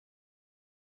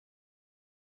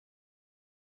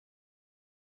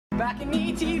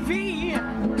BalconyTV.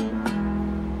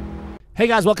 Hey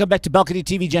guys, welcome back to Balcony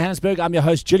TV Johannesburg. I'm your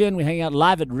host Julian. We're hanging out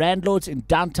live at Randlords in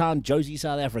downtown Joze,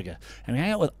 South Africa. And we're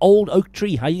hanging out with Old Oak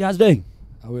Tree. How you guys doing?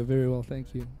 Oh, we're very well,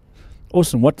 thank you.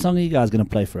 Awesome. What song are you guys going to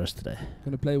play for us today?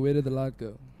 Going to play Where Did the Light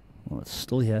Go? Well, it's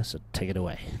still here, so take it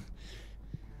away.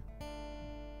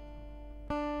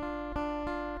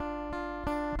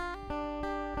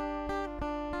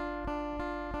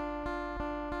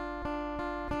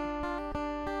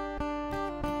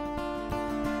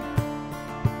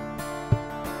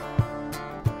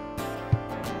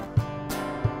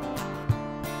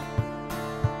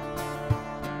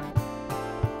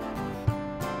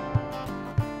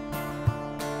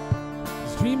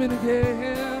 Dreaming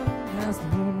again as the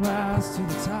moon rises to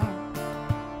the top.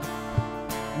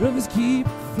 Rivers keep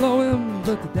flowing,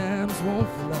 but the dams won't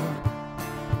flow.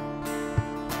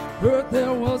 Heard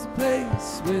there was a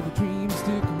place where the dreams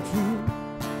do come true.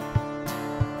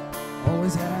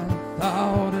 Always had a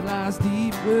thought it lies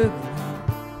deep within you.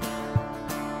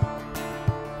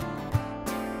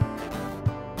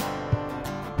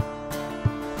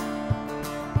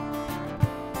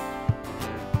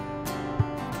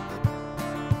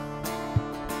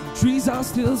 Trees are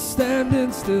still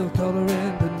standing, still coloring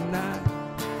the night.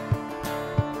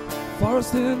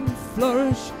 Forest in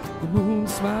flourish, the moon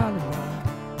smiling bright.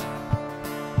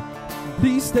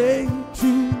 Please stay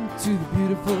true to the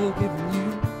beautiful given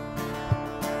you.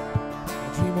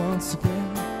 I dream once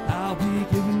again, I'll be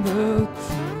given the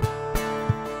truth.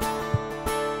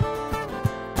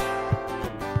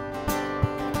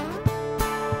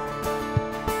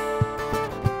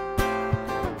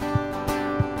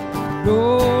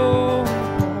 Go,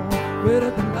 where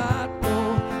did the light go?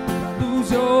 Did I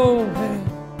lose your hand?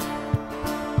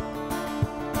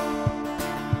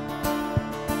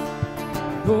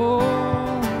 Go,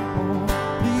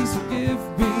 please forgive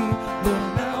me, but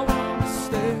now I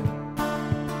understand.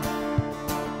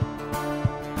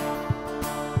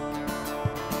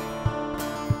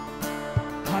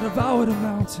 I devoured a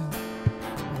mountain,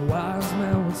 a wise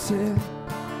man once said.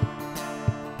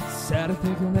 Sad to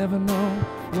think you'll never know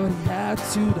what he had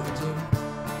to digest.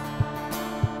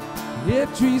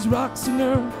 Hit trees, rocks, and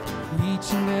earth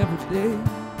each and every day.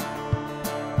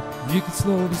 You can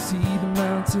slowly see the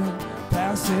mountain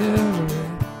passing away.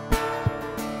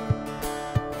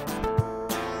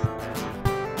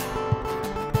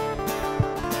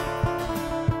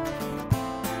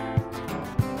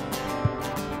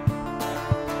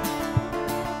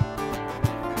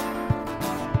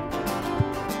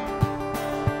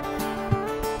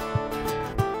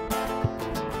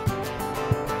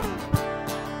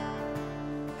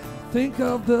 Think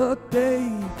of the day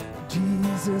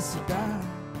Jesus died,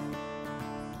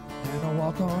 and I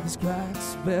walk on his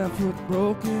cracks, barefoot,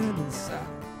 broken inside.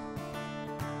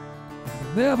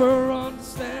 I'll never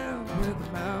understand where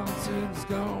the mountain's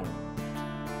gone,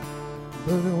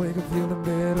 but then wake up feeling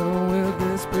better with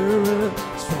this spirit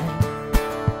strong.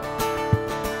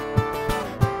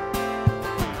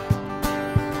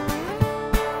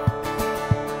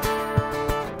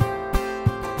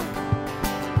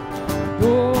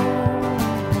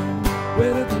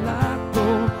 Where did the light go?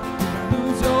 Did I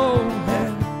lose your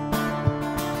hand?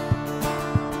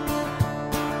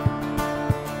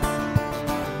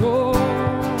 Oh,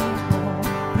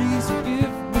 please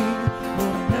forgive me,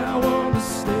 but I now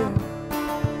understand.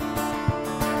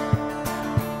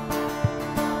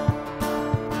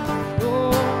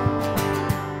 Oh,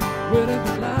 where did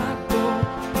the light go?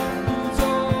 Did I lose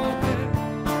your hand?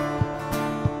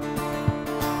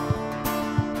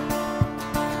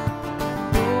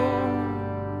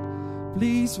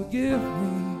 Please forgive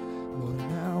me, Lord, I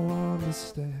now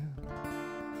understand.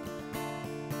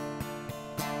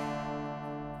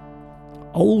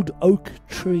 Old Oak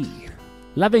Tree.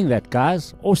 Loving that,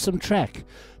 guys. Awesome track.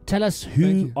 Tell us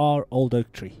who are Old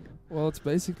Oak Tree. Well, it's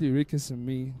basically Rikus and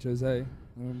me, Joze.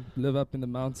 Live up in the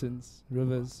mountains,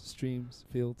 rivers, streams,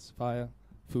 fields, fire,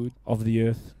 food. Of the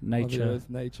earth, nature. Of the earth,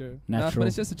 nature. Natural. But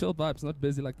it's just a chill vibe. It's not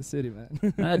busy like the city,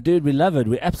 man. Dude, we love it.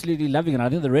 We're absolutely loving it. I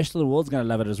think the rest of the world's going to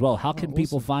love it as well. How can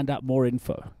people find out more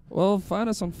info? Well, find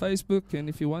us on Facebook, and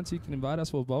if you want to, you can invite us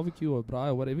for a barbecue or a braai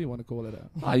or whatever you want to call it out.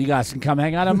 Oh, you guys can come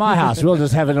hang out at my house. We'll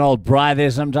just have an old braai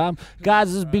there sometime. Guys,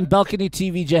 this has been Balcony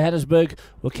TV Johannesburg.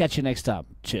 We'll catch you next time.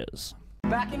 Cheers.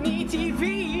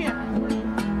 BalconyTV.